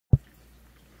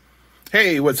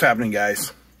Hey, what's happening,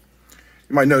 guys?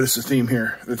 You might notice the theme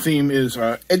here. The theme is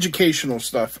educational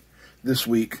stuff this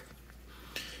week.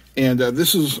 And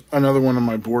this is another one of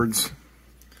my boards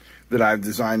that I've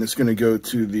designed. It's going to go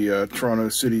to the Toronto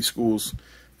City Schools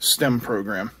STEM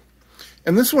program.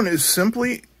 And this one is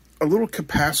simply a little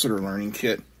capacitor learning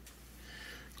kit.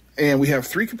 And we have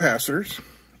 3 capacitors.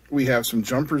 We have some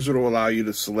jumpers that will allow you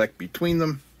to select between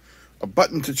them, a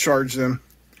button to charge them,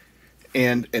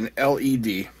 and an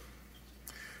LED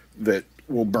that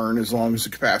will burn as long as the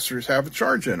capacitors have a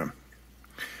charge in them.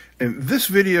 And this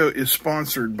video is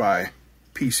sponsored by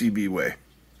PCBWay.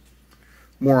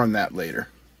 More on that later.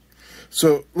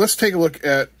 So let's take a look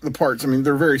at the parts. I mean,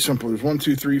 they're very simple. There's 1,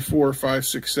 2, 3, 4, 5,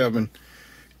 6, 7,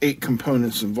 8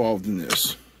 components involved in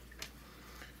this.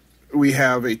 We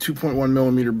have a 2.1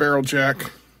 millimeter barrel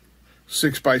jack,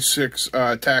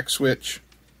 6x6 tack switch,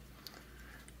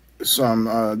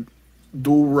 some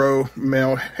dual row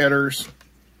male headers,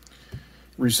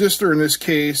 resistor. In this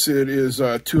case, it is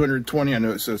 220. I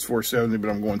know it says 470, but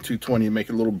I'm going 220 to make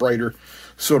it a little brighter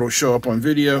so it'll show up on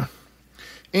video.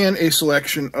 And a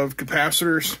selection of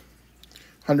capacitors,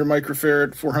 100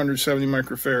 microfarad, 470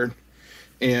 microfarad,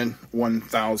 and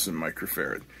 1000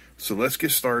 microfarad. So let's get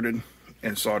started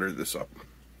and solder this up.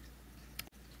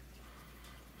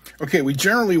 Okay, we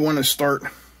generally want to start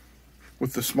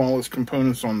with the smallest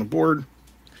components on the board,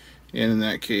 and in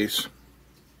that case,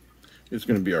 it's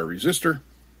going to be our resistor.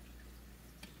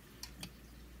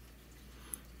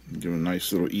 Do a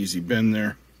nice little easy bend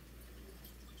there.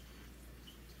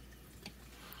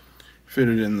 Fit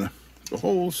it in the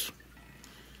holes.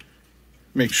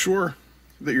 Make sure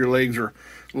that your legs are a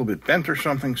little bit bent or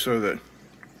something so that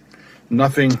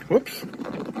nothing, whoops,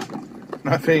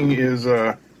 nothing is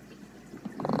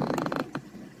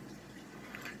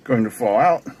going to fall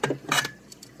out.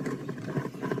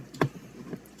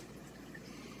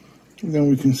 And then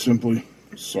we can simply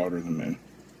solder them in.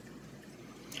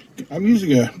 I'm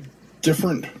using a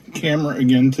different camera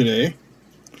again today.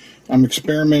 I'm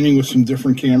experimenting with some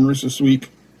different cameras this week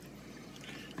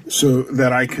so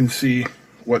that I can see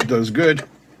what does good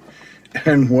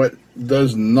and what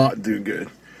does not do good.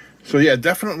 So yeah,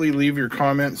 definitely leave your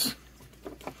comments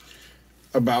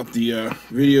about the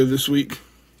videos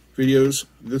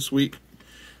this week.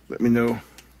 Let me know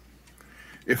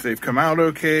if they've come out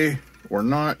okay or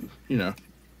not, you know.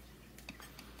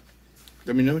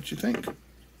 Let me know what you think.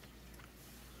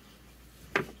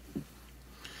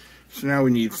 So now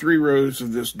we need 3 rows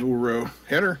of this dual row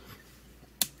header.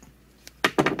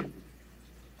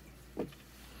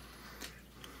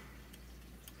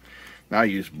 Now I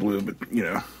use blue, but you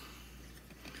know,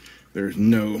 there's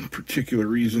no particular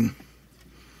reason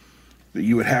that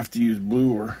you would have to use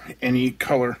blue or any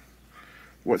color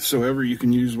whatsoever. You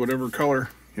can use whatever color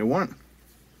you want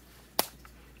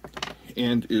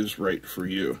and is right for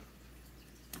you.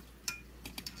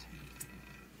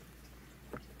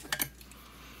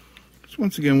 So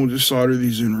once again, we'll just solder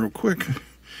these in real quick.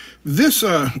 This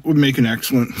would make an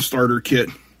excellent starter kit.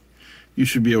 You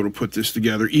should be able to put this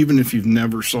together even if you've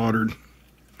never soldered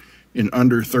in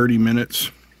under 30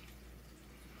 minutes.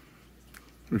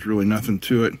 There's really nothing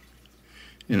to it.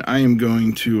 And I am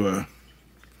going to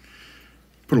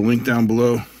put a link down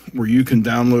below where you can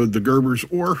download the Gerbers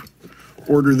or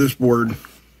order this board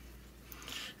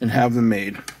and have them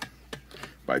made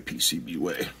by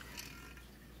PCBWay.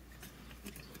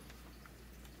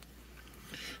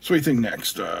 So what do you think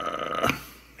next?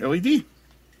 LED.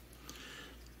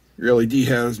 Your LED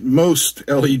has, most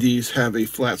LEDs have a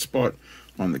flat spot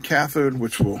on the cathode,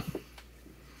 which will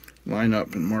line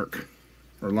up and mark,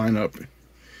 or line up and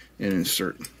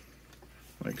insert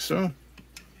like so.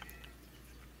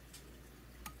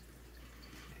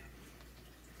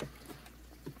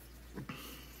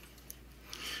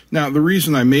 Now, the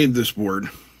reason I made this board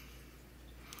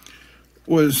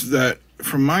was that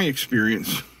from my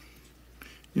experience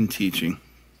in teaching,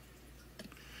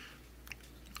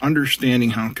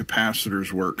 understanding how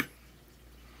capacitors work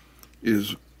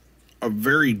is a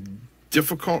very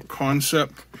difficult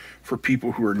concept for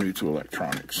people who are new to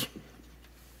electronics,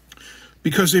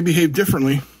 because they behave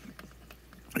differently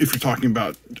if you're talking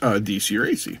about DC or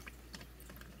AC.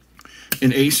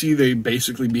 In AC, they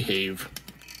basically behave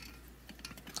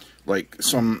like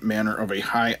some manner of a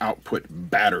high output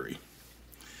battery,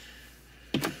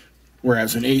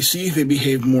 whereas in AC, they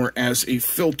behave more as a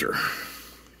filter.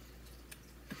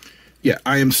 Yeah,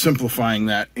 I am simplifying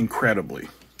that incredibly,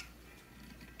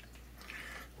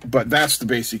 but that's the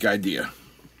basic idea.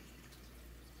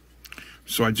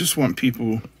 So I just want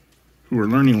people who are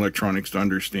learning electronics to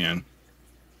understand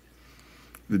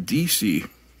the DC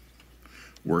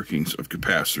workings of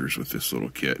capacitors with this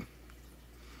little kit.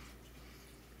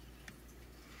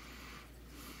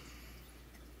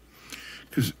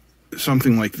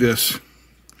 something like this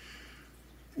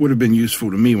would have been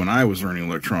useful to me when I was learning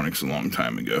electronics a long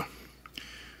time ago.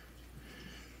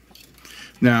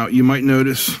 Now, you might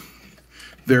notice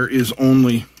there is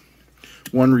only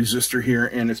one resistor here,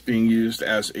 and it's being used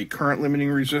as a current limiting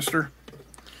resistor.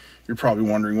 You're probably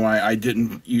wondering why I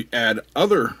didn't add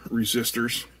other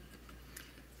resistors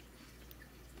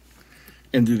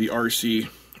and do the RC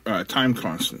time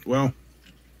constant. Well,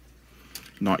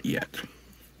 not yet.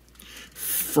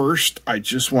 First, I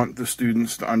just want the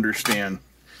students to understand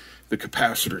the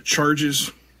capacitor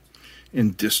charges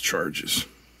and discharges,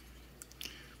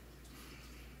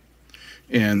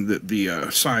 and that the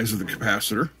size of the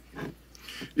capacitor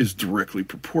is directly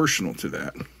proportional to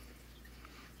that.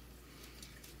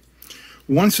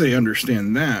 Once they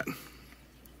understand that,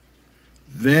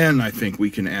 then I think we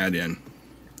can add in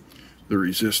the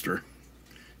resistor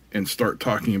and start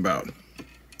talking about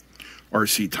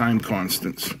RC time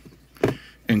constants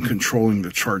and controlling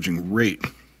the charging rate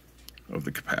of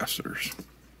the capacitors.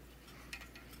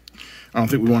 I don't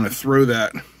think we want to throw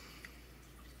that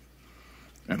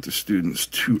at the students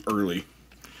too early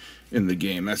in the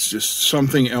game. That's just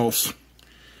something else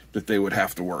that they would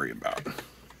have to worry about.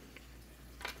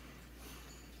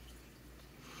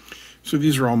 So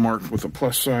these are all marked with a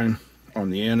plus sign on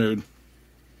the anode,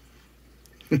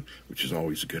 which is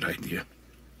always a good idea.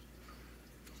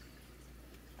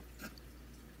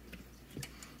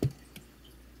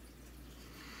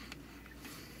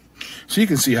 So you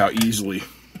can see how easily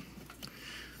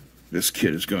this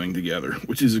kit is going together,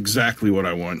 which is exactly what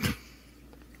I want.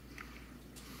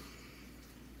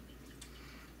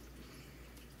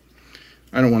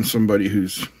 I don't want somebody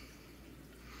who's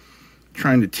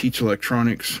trying to teach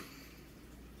electronics,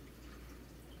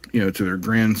 you know, to their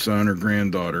grandson or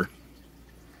granddaughter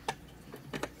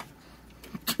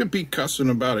to be cussing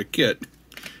about a kit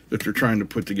that they're trying to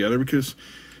put together, because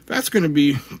that's going to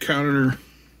be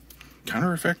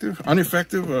ineffective. I can't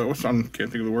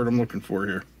think of the word I'm looking for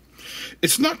here.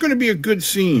 It's not going to be a good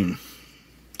scene.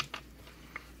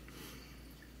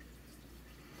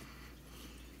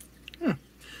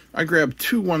 I grabbed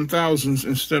two 1000s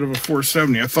instead of a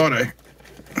 470. I thought I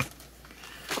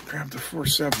grabbed the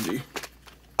 470.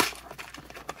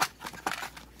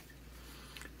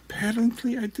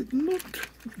 Apparently I did not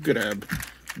grab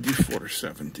the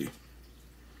 470. How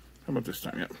about this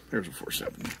time? Yep, there's a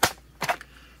 470.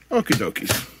 Okie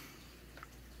dokies.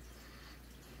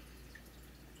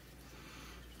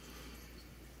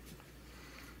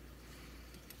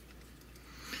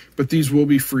 But these will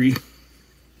be free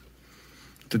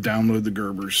to download the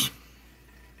Gerbers.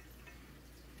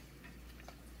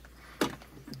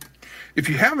 If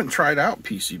you haven't tried out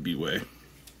PCBWay,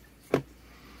 give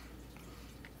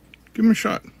them a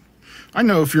shot. I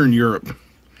know if you're in Europe,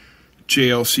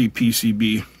 JLC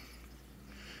PCB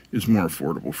is more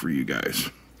affordable for you guys.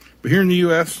 But here in the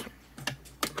US,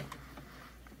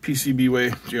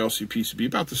 PCBWay, JLC PCB,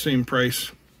 about the same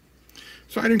price.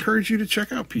 So I'd encourage you to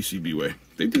check out PCBWay.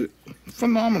 They do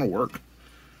phenomenal work.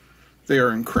 They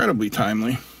are incredibly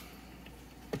timely.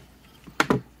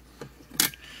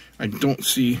 I don't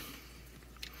see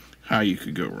how you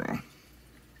could go wrong.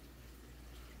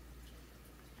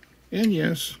 And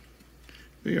yes,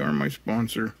 they are my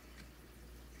sponsor.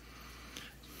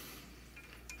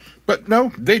 But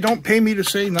no, they don't pay me to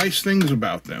say nice things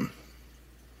about them.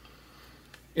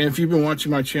 And if you've been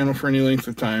watching my channel for any length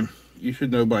of time, you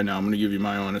should know by now I'm going to give you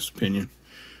my honest opinion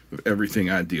of everything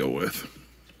I deal with.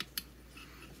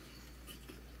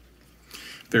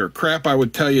 If they were crap, I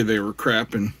would tell you they were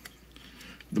crap, and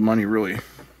the money really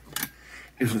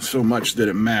isn't so much that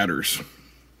it matters.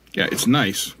 Yeah, it's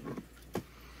nice,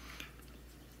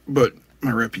 but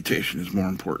my reputation is more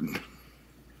important.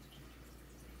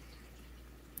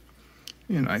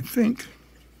 And I think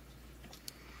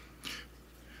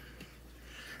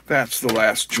that's the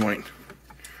last joint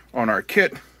on our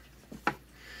kit.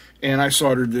 And I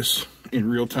soldered this in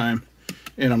real time,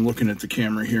 and I'm looking at the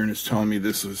camera here and it's telling me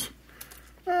this is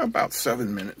about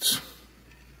 7 minutes.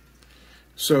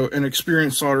 So an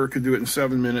experienced solderer could do it in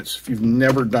 7 minutes. If you've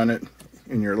never done it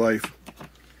in your life,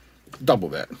 double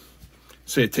that.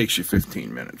 Say it takes you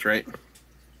 15 minutes, right?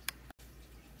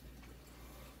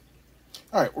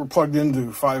 All right, we're plugged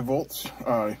into 5 volts.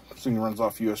 This thing runs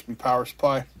off USB power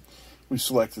supply. We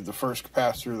selected the first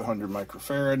capacitor, the 100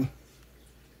 microfarad.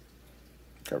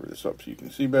 Cover this up so you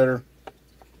can see better.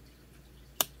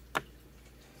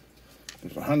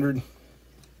 There's 100.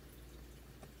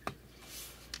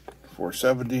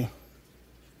 470.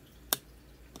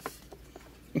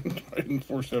 Why isn't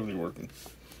 470 working?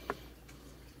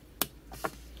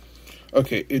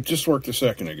 Okay, it just worked a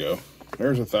second ago.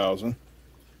 There's 1000.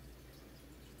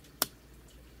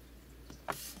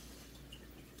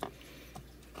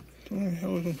 Why the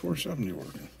hell isn't 470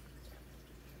 working?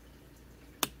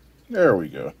 There we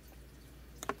go.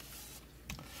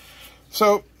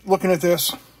 So, looking at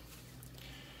this,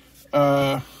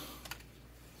 yeah,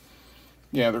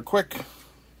 they're quick.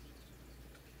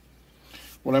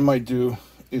 What I might do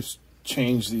is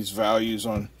change these values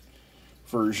on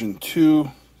version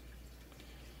 2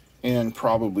 and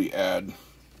probably add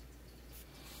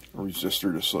a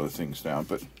resistor to slow things down,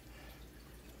 but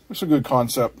it's a good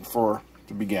concept for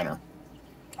the beginner.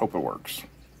 Hope it works.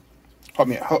 I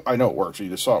mean, I know it works. You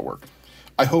just saw it work.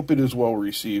 I hope it is well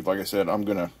received. Like I said, I'm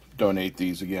going to donate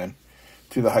these again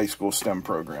to the high school STEM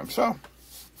program. So,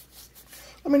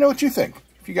 let me know what you think.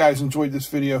 If you guys enjoyed this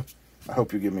video, I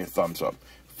hope you give me a thumbs up.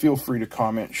 Feel free to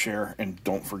comment, share, and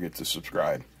don't forget to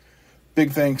subscribe.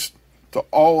 Big thanks to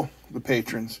all the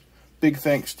patrons. Big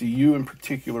thanks to you in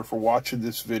particular for watching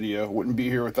this video. Wouldn't be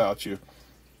here without you.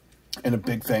 And a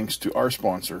big thanks to our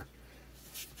sponsor,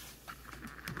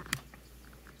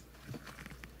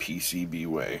 PCB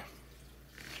Way.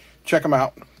 Check them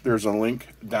out. There's a link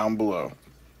down below.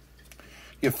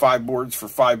 Get 5 boards for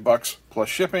 $5 plus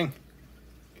shipping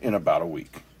in about a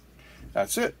week.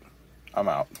 That's it. I'm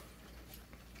out.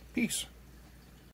 Peace.